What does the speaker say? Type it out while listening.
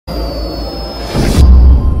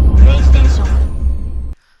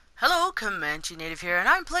Comanche Native here, and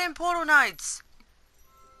I'm playing Portal Knights.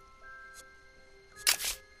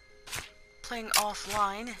 Playing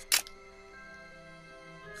offline.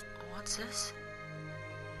 What's this?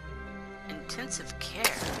 Intensive care.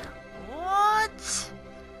 What?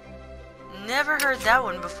 Never heard that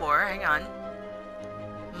one before. Hang on.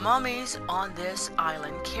 Mummies on this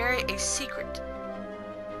island carry a secret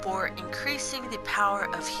for increasing the power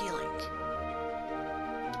of healing.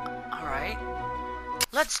 Alright.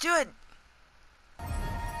 Let's do it!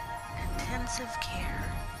 Intensive care.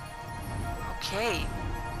 Okay.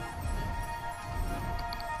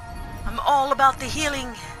 I'm all about the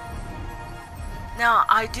healing. Now,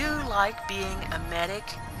 I do like being a medic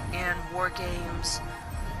in war games.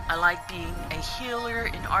 I like being a healer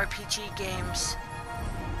in RPG games.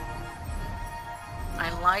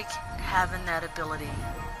 I like having that ability.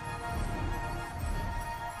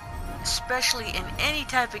 Especially in any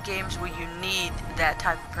type of games where you need that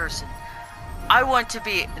type of person. I want to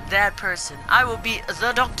be that person. I will be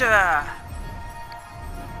the doctor.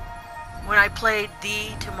 When I played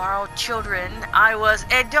The Tomorrow Children, I was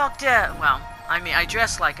a doctor. Well, I mean, I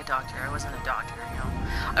dressed like a doctor. I wasn't a doctor, you know.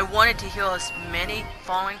 I wanted to heal as many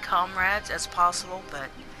fallen comrades as possible, but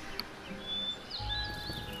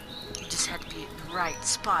you just had to be in the right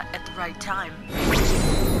spot at the right time.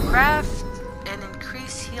 Craft an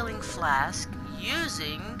increased healing flask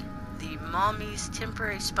using the Mommy's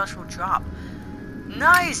temporary special drop.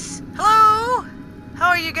 Nice! Hello! How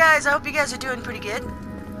are you guys? I hope you guys are doing pretty good.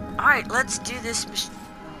 Alright, let's do this mission.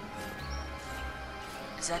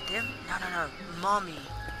 Is that them? No. Mommy.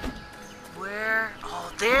 Where? Oh,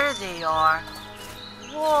 there they are.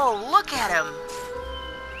 Whoa, look at them.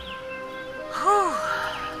 Whew.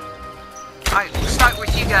 Alright, we'll start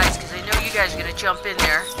with you guys, because I know you guys are going to jump in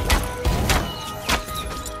there.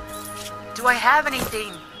 Do I have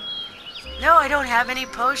anything? No, I don't have any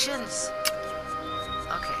potions.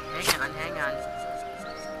 Okay, hang on.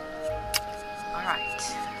 Alright.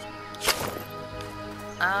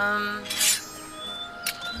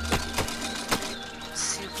 Let's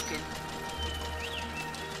see if we can...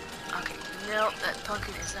 Okay, no, that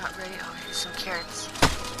pumpkin is not ready. Oh, here's some carrots.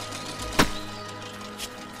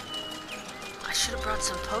 I should have brought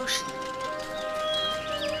some potion.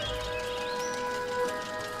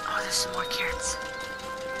 Oh, there's some more carrots.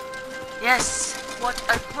 Yes, what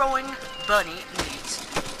a growing bunny needs.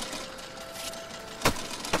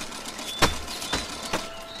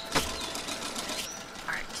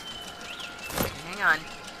 Alright. Okay, hang on.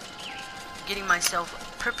 Getting myself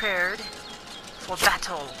prepared for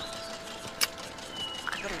battle.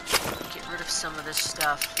 I better get rid of some of this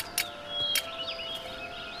stuff.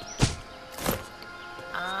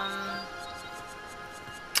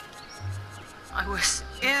 I was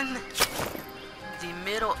in the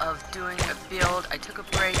middle of doing a build. I took a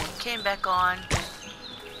break, came back on.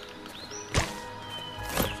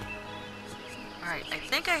 Alright, I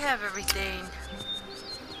think I have everything.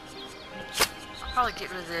 I'll probably get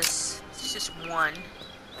rid of this. It's just one.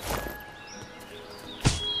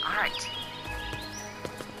 Alright.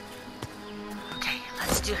 Okay,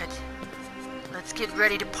 let's do it. Let's get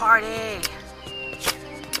ready to party.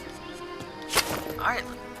 Alright,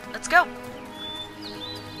 let's go.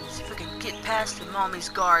 See if I can get past the Mommy's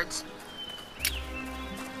guards.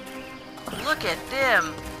 Look at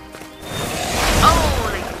them.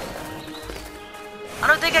 Holy. I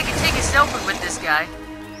don't think I can take a selfie with this guy.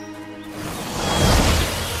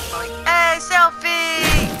 Like, hey,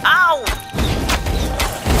 selfie! Ow!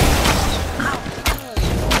 Ow.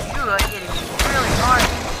 Ooh, you are hitting me really hard.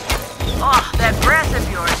 Oh, that breath of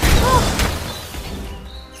yours. Woo.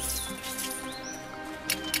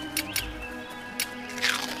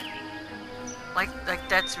 Like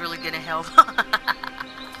that's really gonna help.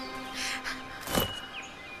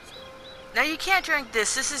 Now you can't drink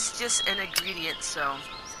this. This is just an ingredient, so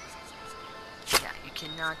yeah, you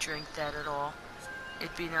cannot drink that at all.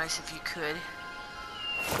 It'd be nice if you could.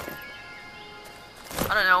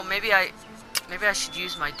 I don't know. Maybe I should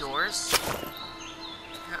use my doors.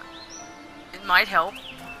 Yeah, it might help.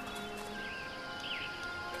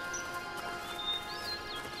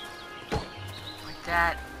 Like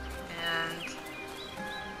that. And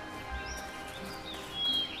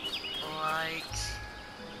like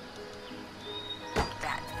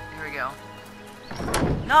that. There we go.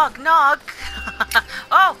 Knock, knock.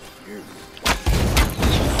 Oh!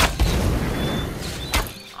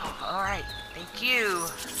 Oh, alright. Thank you.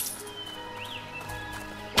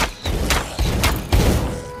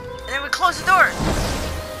 And then we close the door.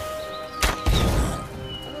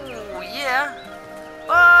 Oh, yeah.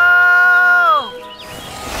 Whoa!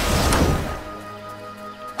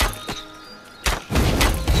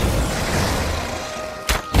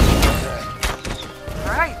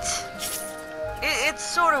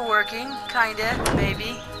 kinda,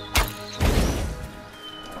 maybe.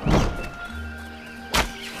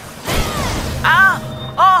 Ah!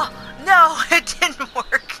 Oh, no, it didn't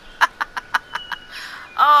work.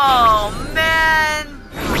 Oh, man.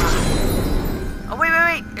 Oh, wait.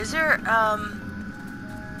 Is there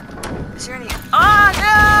any... Oh,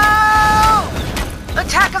 no!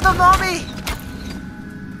 Attack of the Mommy!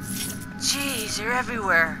 Jeez, they're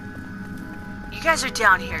everywhere. You guys are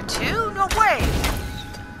down here, too? No way!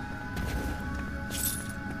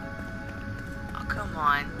 Oh, come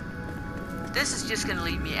on. This is just gonna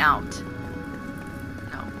leave me out.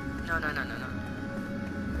 No.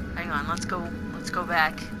 Hang on, let's go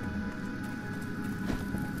back.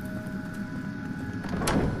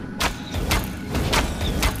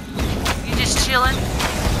 You just chilling?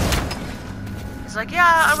 He's like,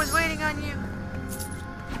 yeah, I was waiting on you.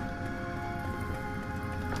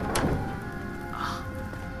 Oh,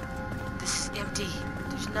 this is empty.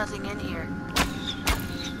 There's nothing in here.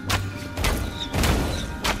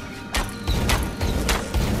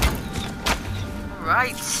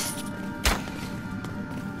 Alright.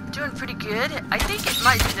 Doing pretty good. I think it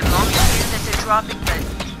might be the mommy here that they're dropping, but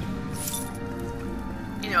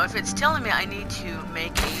you know, if it's telling me I need to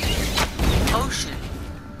make a potion,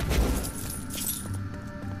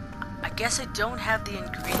 I guess I don't have the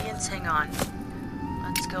ingredients. Hang on.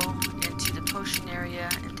 Let's go into the potion area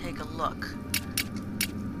and take a look.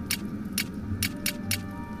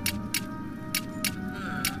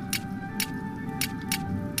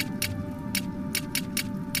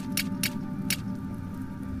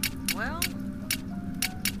 Well,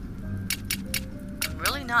 I'm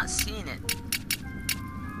really not seeing it.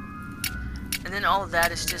 And then all of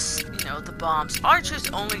that is just, you know, the bombs. Archers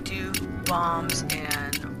only do bombs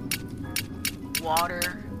and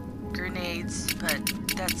water, grenades, but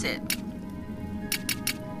that's it.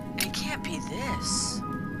 And it can't be this.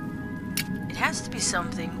 It has to be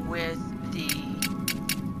something with the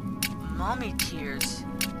mommy tears.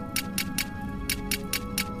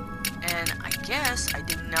 And I guess I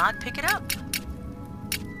did not pick it up.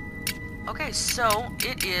 Okay, so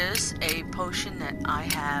it is a potion that I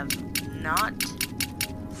have not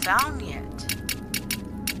found yet.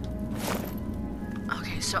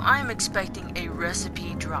 Okay, so I'm expecting a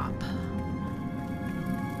recipe drop.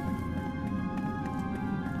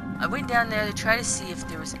 I went down there to try to see if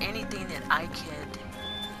there was anything that I could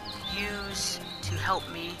use to help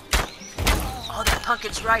me. Oh, that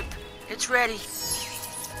pumpkin's ripe. It's ready.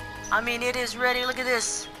 I mean, it is ready. Look at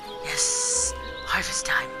this. Yes. Harvest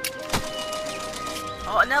time.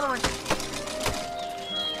 Oh, another one.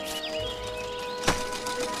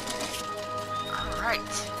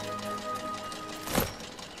 Alright.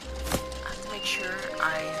 I have to make sure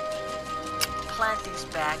I plant these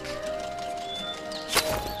back.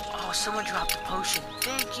 Oh, someone dropped a potion.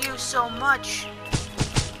 Thank you so much.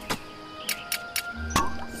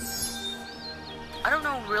 I don't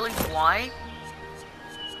know really why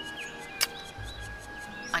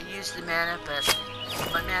I use the mana, but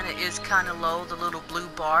my mana is kind of low. The little blue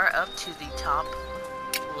bar up to the top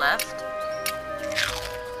left.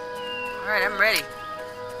 Alright, I'm ready.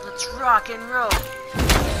 Let's rock and roll.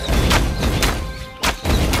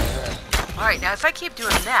 Alright, now if I keep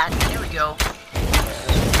doing that, here we go.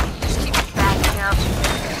 Just keep backing up.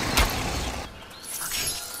 Okay.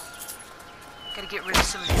 Gotta get rid of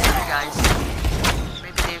some of these other guys.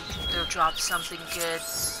 Maybe they'll drop something good.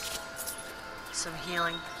 Some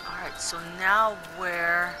healing. Alright, so now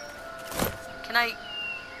where can I...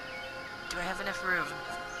 Do I have enough room?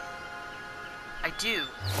 I do.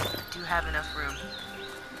 I do have enough room.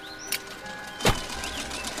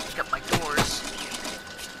 Pick up my doors.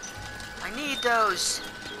 I need those.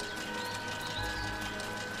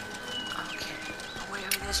 Okay. Oh, wait,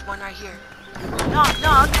 there's one right here. Knock,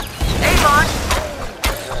 knock. Avon!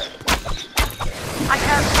 I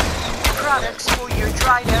have products for your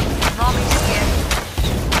dried up mommy skin.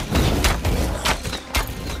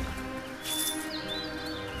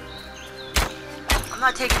 I'm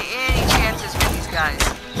not taking any chances with these guys.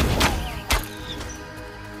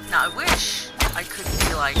 Now, I wish I could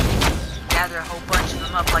be like, gather a whole bunch of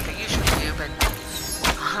them up like I usually do, but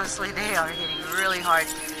honestly, they are hitting really hard.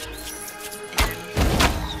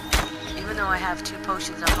 And even though I have 2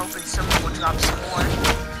 potions, I'm hoping someone will drop some more.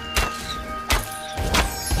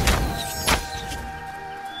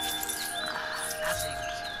 Nothing.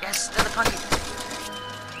 Yes, another pumpkin.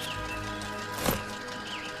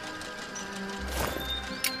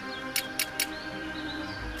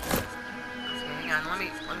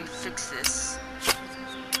 Let me fix this.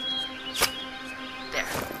 There.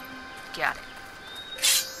 Got it.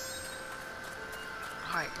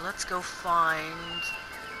 Alright, let's go find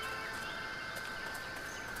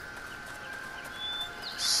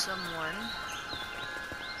someone.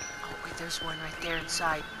 Oh wait, there's one right there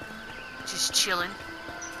inside. Just chilling.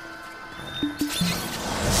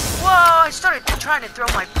 Whoa! I started trying to throw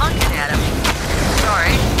my pumpkin at him.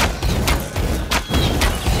 Sorry.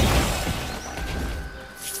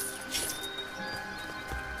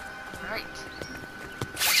 Right.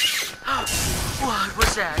 What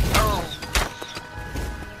was that? Oh.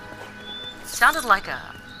 Sounded like a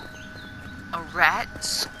rat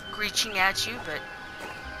screeching at you, but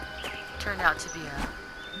turned out to be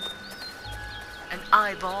an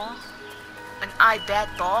eyeball. An eye bat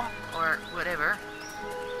ball, or whatever.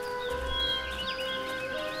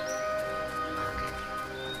 Okay.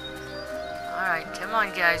 Alright, come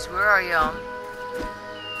on guys, where are y'all?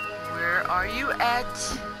 Where are you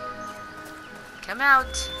at? Come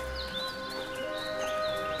out.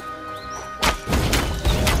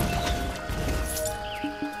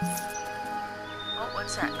 Oh,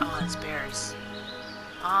 what's that? Oh, it's berries.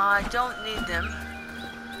 I don't need them.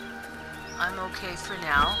 I'm okay for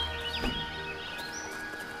now.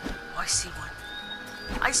 Oh, I see one.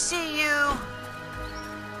 I see you!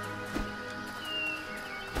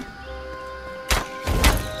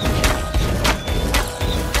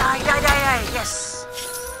 Die, die, die, die! Yes!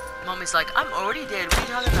 Mommy's like, I'm already dead. What are you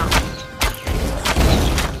talking about?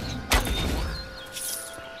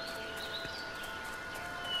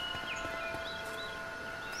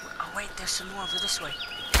 Oh, wait, there's some more over this way.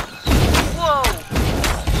 Whoa!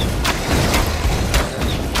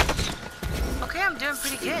 Okay, I'm doing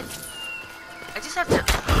pretty good. I just have to.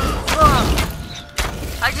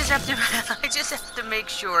 I just have to. I just have to make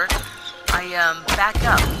sure I back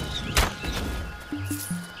up.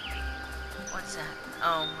 What's that?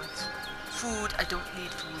 Oh, it's food. I don't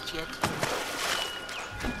need food yet.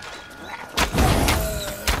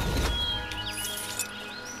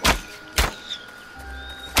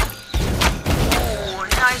 Oh,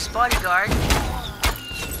 nice bodyguard.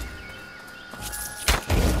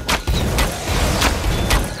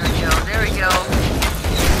 There we go.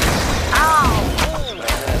 Ow!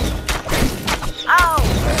 Ow!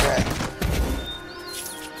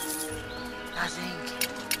 Nothing.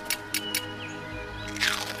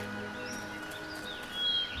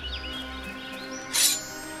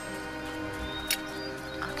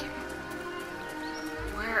 Okay.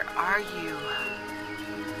 Where are you?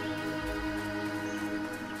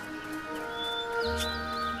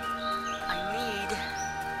 I need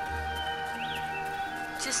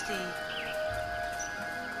just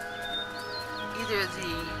either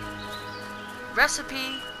the recipe.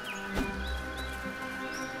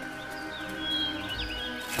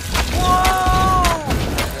 Whoa!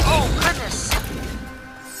 Oh goodness!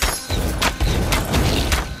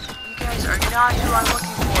 You guys are not who I'm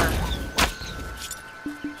looking for.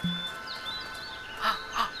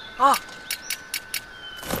 Oh!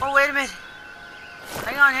 Oh, wait a minute!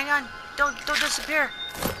 Hang on, hang on! Don't disappear!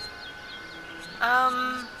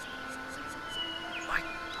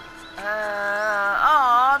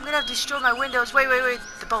 Oh, I'm gonna have to destroy my windows. Wait,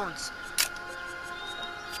 the bones.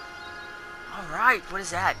 Alright, what is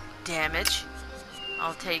that? Damage.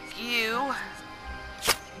 I'll take you.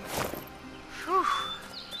 Whew.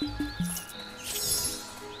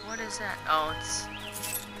 What is that? Oh, it's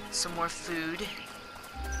some more food.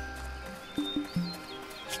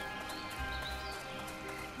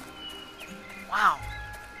 Wow.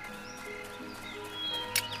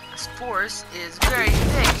 This forest is very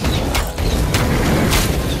thick.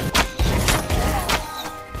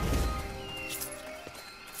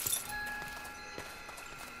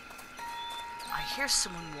 I hear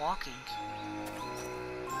someone walking.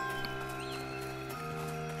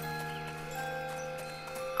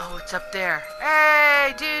 Oh, it's up there.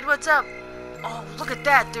 Hey, dude, what's up? Oh, look at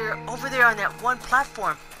that. They're over there on that one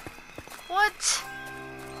platform. What?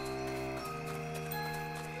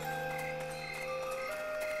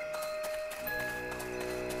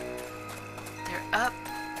 They're up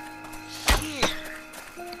here.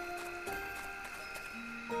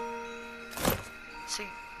 See,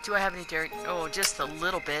 do I have any dirt? Oh, just a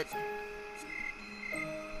little bit.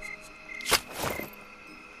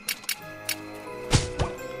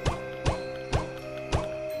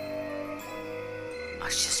 Oh,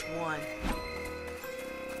 it's just one.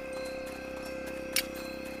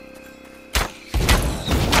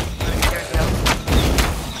 There we go.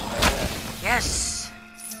 Yes.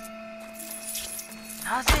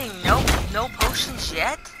 Nothing. Nope. No potions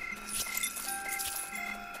yet.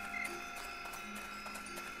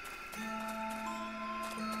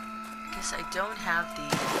 Guess I don't have the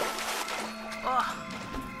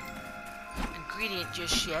ingredient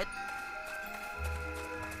just yet.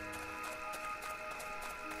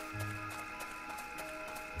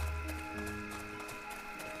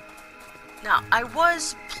 Now, I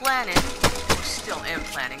was planning, or still am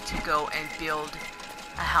planning, to go and build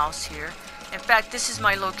a house here. In fact, this is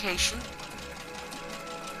my location.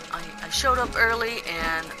 I showed up early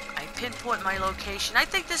and I pinpoint my location. I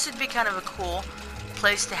think this would be kind of a cool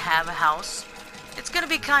place to have a house. It's going to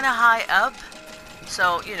be kind of high up.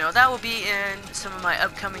 So, you know, that will be in some of my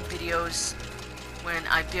upcoming videos when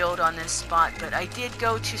I build on this spot. But I did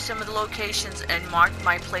go to some of the locations and mark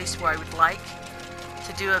my place where I would like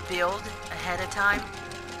to do a build ahead of time.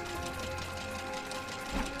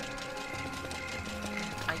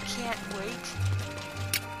 I can't wait.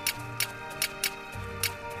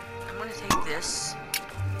 I'm gonna take this.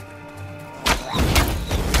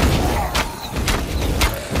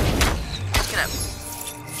 Just gonna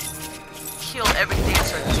kill everything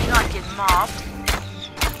so I do not get mobbed.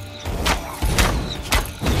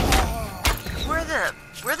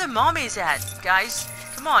 Where the mommies at, guys?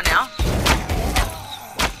 Come on now.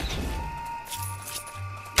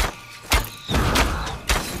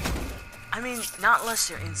 I mean, not unless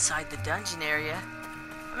they're inside the dungeon area.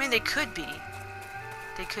 I mean, they could be.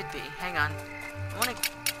 They could be. Hang on. I want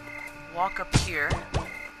to walk up here.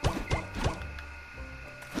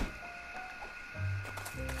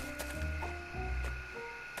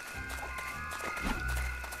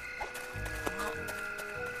 Well,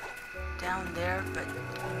 down there, but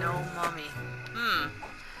no mommy.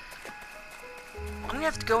 I'm gonna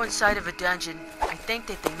have to go inside of a dungeon. I think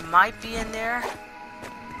that they might be in there.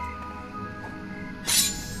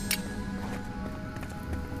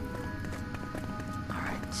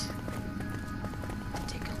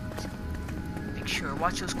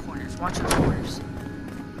 Watch those corners. Watch those corners.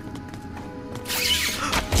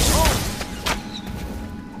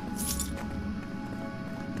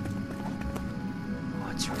 Oh,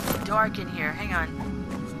 it's really dark in here. Hang on.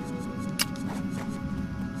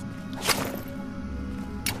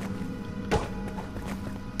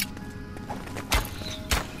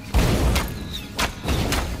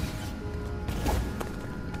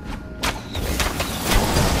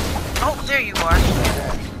 Oh, there you are.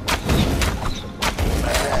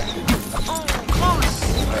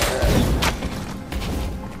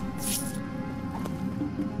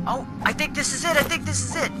 Oh, I think this is it. I think this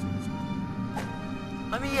is it.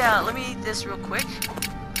 Let me eat this real quick.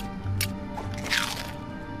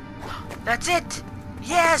 That's it.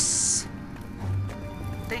 Yes.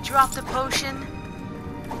 They dropped the potion.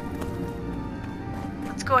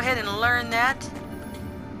 Let's go ahead and learn that.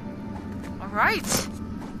 All right.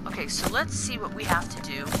 Okay, so let's see what we have to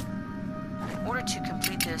do in order to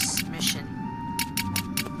complete this mission.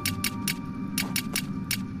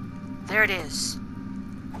 There it is.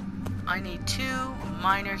 I need 2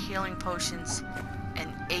 minor healing potions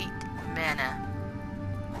and 8 mana.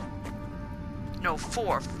 No,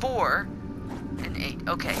 4. 4 and 8.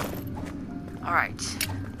 Okay. Alright.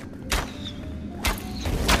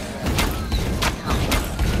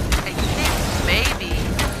 I think maybe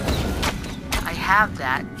I have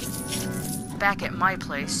that back at my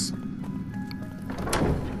place.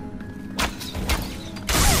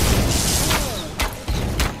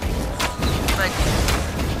 But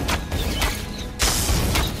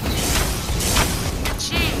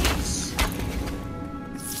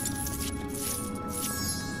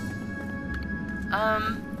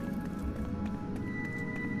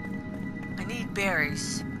I need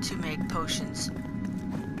berries to make potions.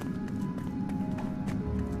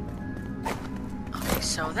 Okay,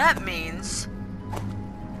 so that means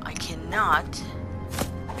I cannot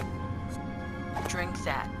drink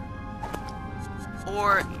that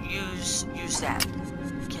or use that.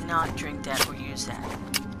 Cannot drink that or use that.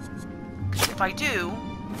 'Cause if I do,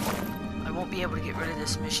 I won't be able to get rid of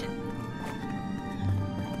this mission.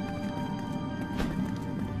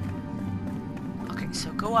 So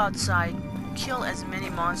go outside, kill as many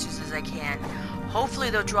monsters as I can. Hopefully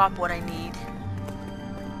they'll drop what I need.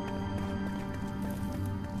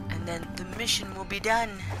 And then the mission will be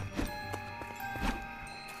done.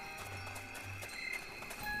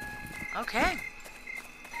 Okay.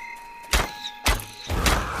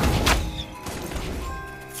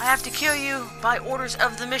 I have to kill you by orders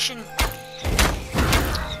of the mission.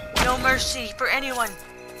 No mercy for anyone.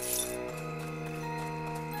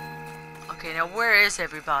 Okay, now where is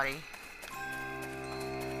everybody?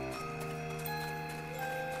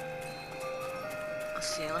 Let's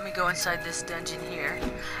see, let me go inside this dungeon here.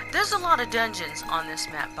 There's a lot of dungeons on this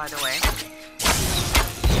map, by the way.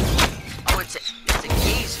 Oh, it's a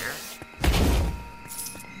gazer.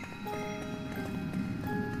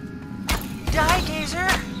 Die, gazer!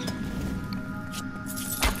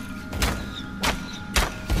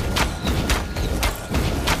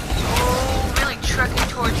 Oh, really trucking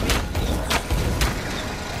towards me.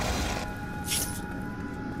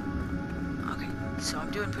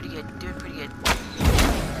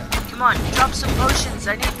 Come on, drop some potions.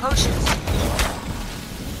 I need potions.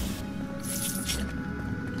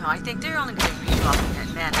 No, I think they're only going to be dropping that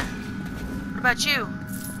mana. What about you?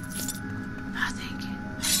 Nothing.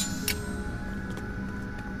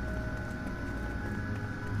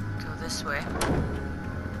 Go this way.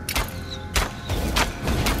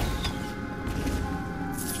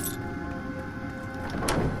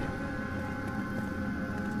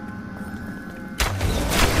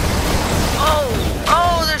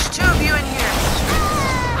 Oh, there's two of you in here.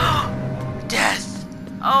 Death.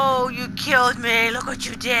 Oh, you killed me. Look what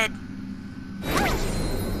you did.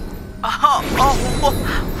 Oh,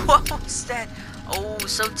 what was that? Oh,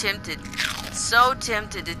 so tempted. So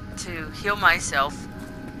tempted to heal myself.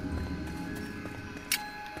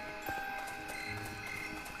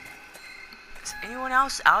 Is anyone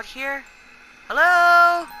else out here?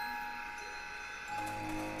 Hello?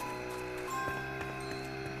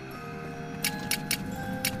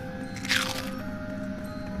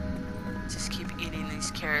 Just keep eating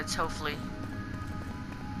these carrots, hopefully.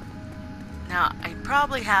 Now, I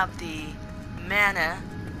probably have the mana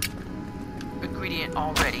ingredient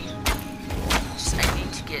already. Just I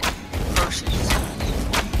need to get potions.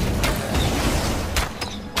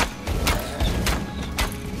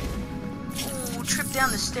 Ooh, trip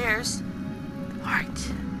down the stairs. Alright.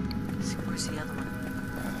 Let's see, where's the other one?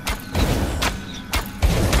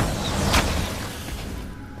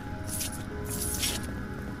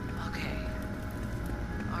 Okay.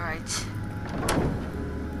 Alright.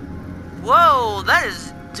 Whoa, that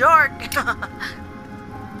is dark.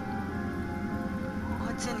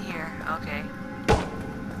 What's in here? Okay.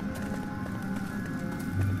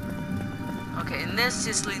 Okay, and this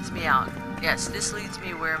just leads me out. Yes, this leads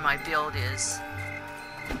me where my build is.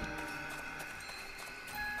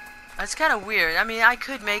 That's kind of weird. I mean, I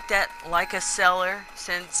could make that like a cellar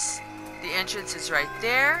since the entrance is right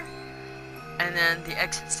there and then the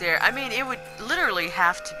exit's there. I mean, it would literally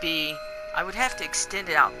have to be, I would have to extend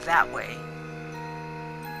it out that way.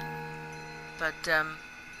 But,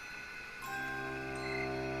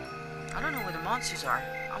 I don't know where the monsters are.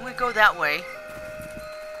 I'm gonna go that way.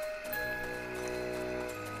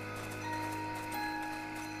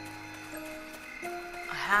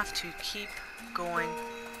 I have to keep going.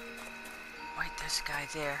 Wait, there's a guy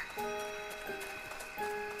there.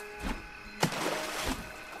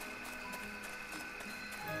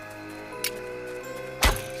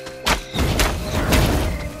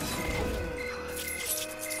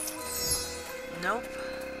 Nope.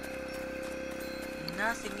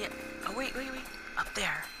 Nothing yet. Oh, wait. Up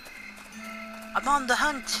there. I'm on the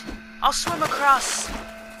hunt. I'll swim across.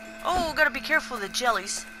 Oh, gotta be careful of the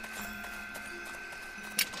jellies.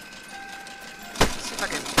 Let's see if I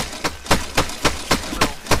can do a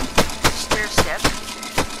little stair step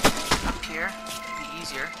up here. It'll be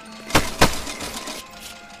easier.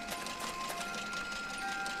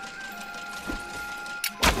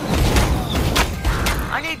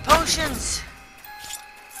 I need potions.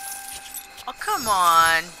 Oh, come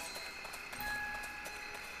on.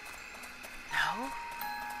 No?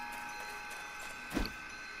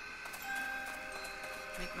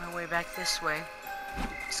 Make my way back this way.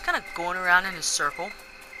 Just kind of going around in a circle.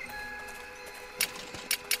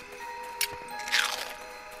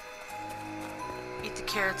 Eat the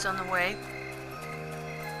carrots on the way.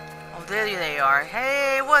 Oh, there they are.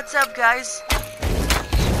 Hey, what's up, guys?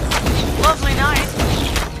 Lovely night.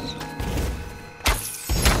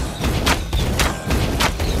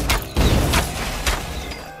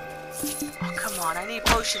 I need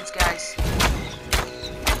potions, guys.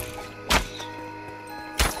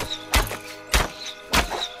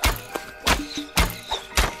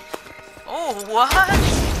 Oh, what?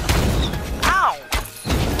 Ow!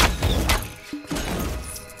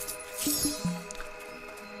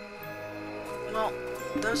 Well,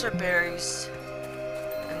 those are berries.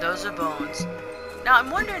 And those are bones. Now,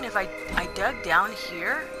 I'm wondering if I dug down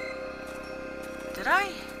here. Did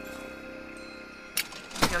I?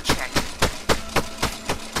 Go check.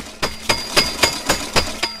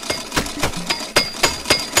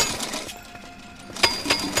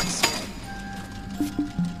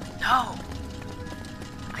 No!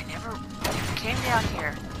 I never came down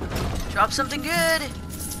here. Drop something good!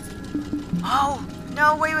 Oh!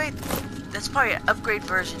 No, wait. That's probably an upgrade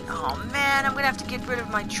version. Oh man, I'm gonna have to get rid of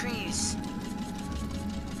my trees.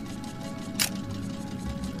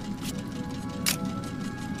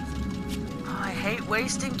 Oh, I hate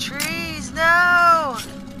wasting trees! No!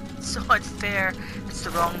 It's so unfair. It's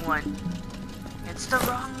the wrong one. It's the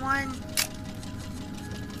wrong one!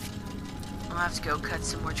 I'll have to go cut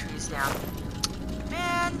some more trees down.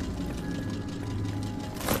 Man!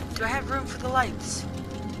 Do I have room for the lights?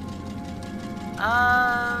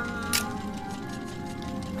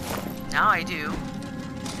 Now I do.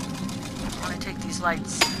 I want to take these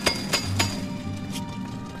lights.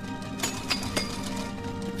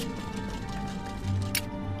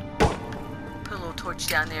 Put a little torch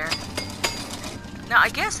down there. Now I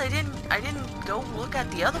guess I didn't go look at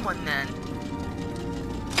the other one then.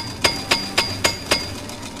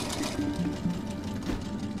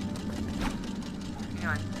 Hang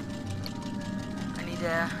on. I need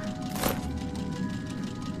to...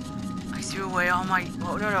 I threw away all my...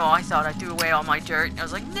 Oh, no, I thought I threw away all my dirt. I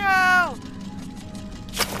was like, no!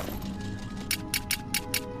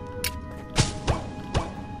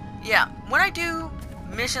 Yeah, when I do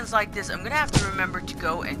missions like this, I'm gonna have to remember to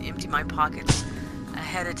go and empty my pockets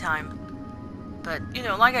ahead of time. But, you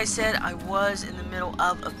know, like I said, I was in the middle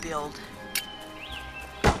of a build.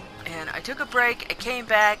 And I took a break, I came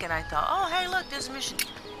back, and I thought, oh, hey, look, there's a mission.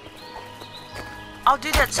 I'll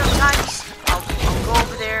do that sometimes. I'll go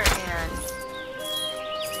over there and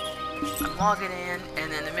I'm logging in,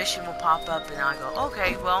 and then the mission will pop up, and I go,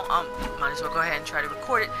 okay, well, might as well go ahead and try to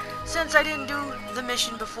record it, since I didn't do the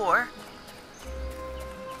mission before.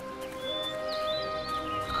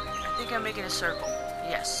 I think I'm making a circle.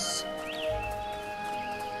 Yes.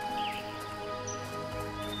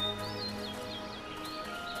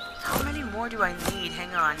 How many more do I need?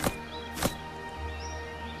 Hang on.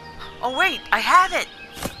 Oh wait, I have it!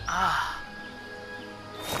 Ah.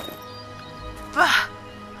 Bah!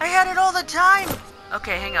 I had it all the time!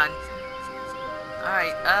 Okay, hang on.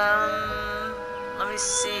 Alright, let me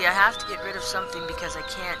see. I have to get rid of something because I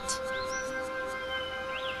can't.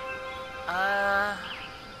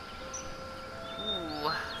 Ooh.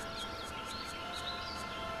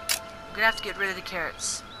 I'm gonna have to get rid of the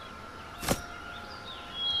carrots.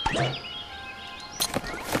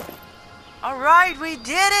 Alright, we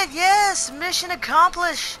did it! Yes! Mission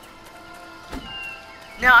accomplished!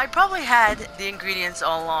 Now, I probably had the ingredients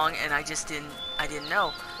all along and I just didn't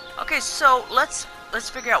know. Okay, so let's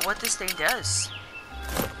figure out what this thing does.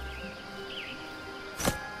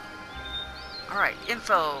 Alright,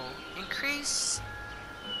 info. Increase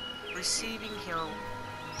receiving heal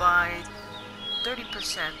by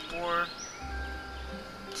 30% for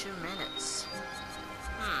 2 minutes.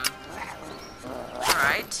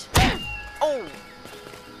 Alright. Oh!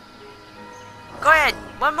 Go ahead!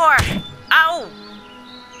 One more! Ow!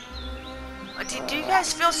 Do you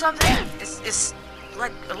guys feel something? It's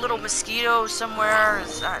like a little mosquito somewhere.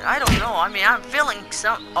 I don't know. I mean, I'm feeling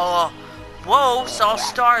some... Oh, whoa! Saw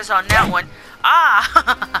stars on that one. Ah!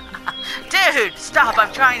 Dude, stop!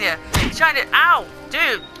 I'm trying to... Ow!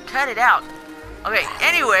 Dude, cut it out. Okay.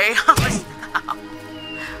 Anyway,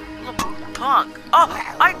 little punk. Oh,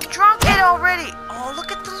 I drunk it already. Oh,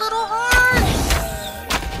 look at the little hearts.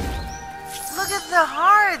 Look at the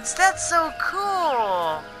hearts. That's so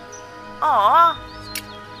cool. Aw.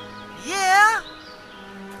 Yeah.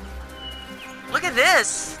 Look at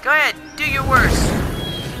this. Go ahead. Do your worst.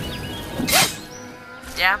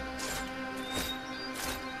 Yeah.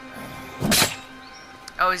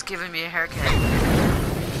 Oh, he's giving me a haircut.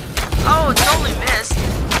 Oh, totally missed.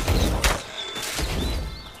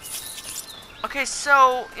 Okay,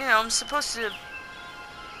 so, you know, I'm supposed to...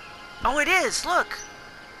 Oh, it is. Look.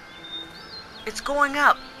 It's going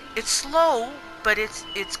up. It's slow, but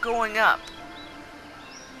it's going up.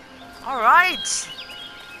 Alright.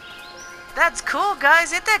 That's cool,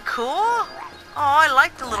 guys. Isn't that cool? Oh, I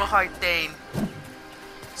like the little heart thing.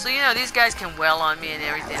 So, you know, these guys can wail on me and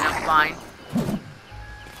everything. I'm fine.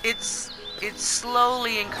 It's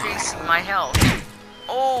slowly increasing my health.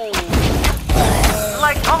 Oh.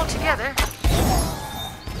 Like, all together.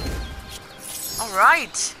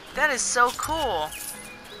 Alright. That is so cool.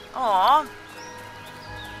 Aw.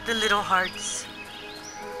 The little hearts.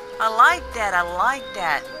 I like that. I like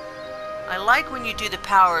that. I like when you do the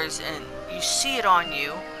powers and you see it on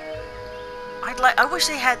you. I wish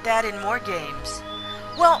they had that in more games.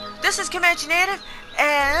 Well, this is Comanche Native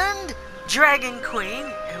and Dragon Queen,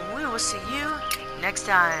 and we will see you next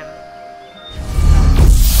time.